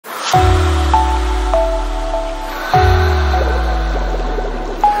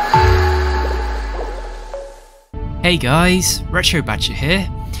Hey guys, Retro Badger here.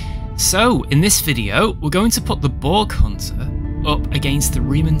 So, in this video, we're going to put the Borg Hunter up against the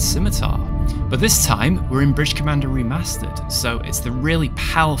Reman Scimitar. But this time, we're in Bridge Commander Remastered, so it's the really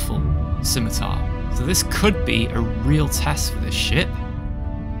powerful Scimitar. So this could be a real test for this ship.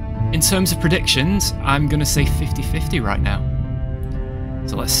 In terms of predictions, I'm going to say 50-50 right now.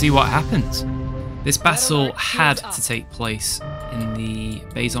 So let's see what happens. This battle had to take place in the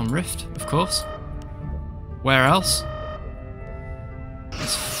Boson Rift, of course. Where else?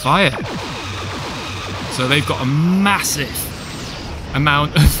 It's fire. So they've got a massive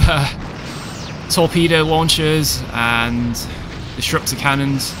amount of torpedo launchers and disruptor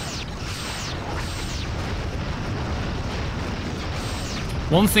cannons.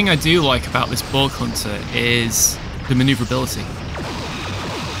 One thing I do like about this Borg Hunter is the maneuverability.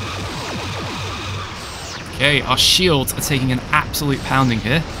 Okay, our shields are taking an absolute pounding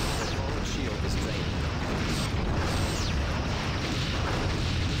here.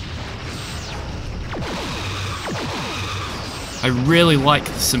 I really like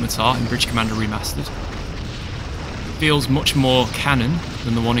the Scimitar in Bridge Commander Remastered. It feels much more canon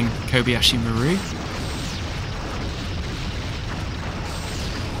than the one in Kobayashi Maru.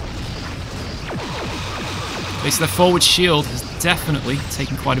 Okay, so their forward shield has definitely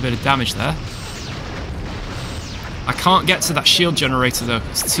taken quite a bit of damage there. I can't get to that shield generator though,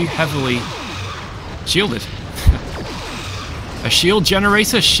 it's too heavily shielded. A shield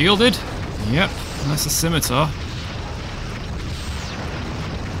generator shielded? Yep, that's a Scimitar.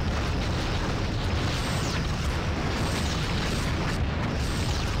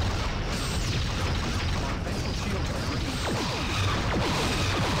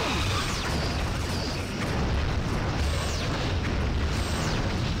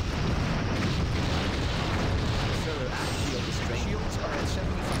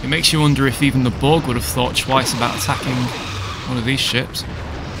 It makes you wonder if even the Borg would have thought twice about attacking one of these ships.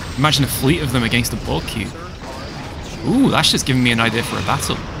 Imagine a fleet of them against a Borg cube. Ooh, that's just giving me an idea for a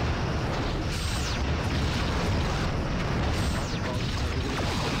battle.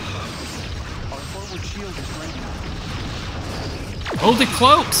 Oh, they're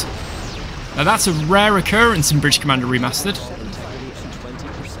cloaked! Now that's a rare occurrence in Bridge Commander Remastered.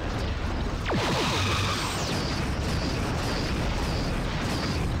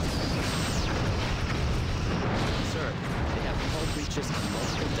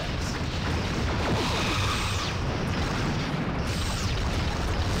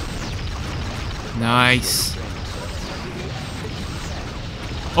 Nice.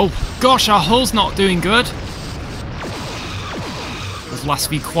 Oh gosh, our hull's not doing good. Those last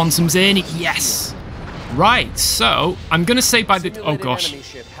few quantums in, yes. Right, so I'm gonna say by the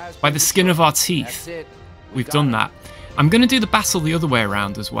by the skin of our teeth, we've done that. I'm gonna do the battle the other way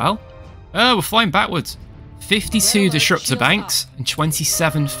around as well. Oh, we're flying backwards. 52 disruptor banks and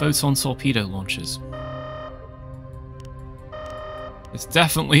 27 photon torpedo launchers. This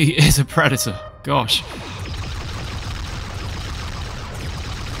definitely is a predator. Gosh.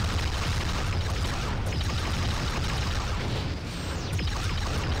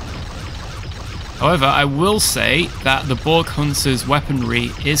 However, I will say that the Borg Hunter's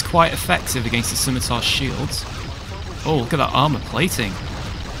weaponry is quite effective against the Scimitar's shields. Oh, look at that armor plating.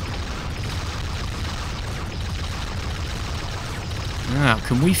 Now,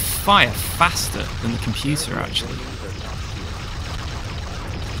 can we fire faster than the computer, actually?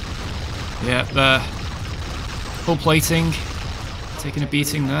 Yeah, the hull plating taking a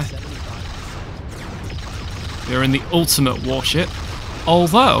beating there. They're in the ultimate warship.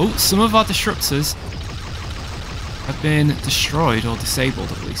 Although, some of our disruptors have been destroyed or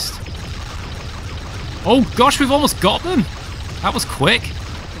disabled at least. Oh gosh, we've almost got them! That was quick.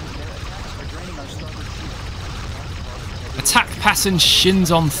 Attack pattern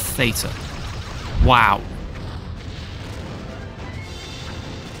Shinzon Theta. Wow.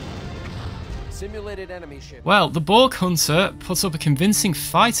 Well, the Borg Hunter put up a convincing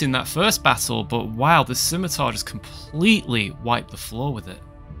fight in that first battle, but wow, the Scimitar just completely wiped the floor with it.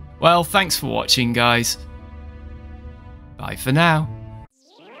 Well, thanks for watching, guys. Bye for now.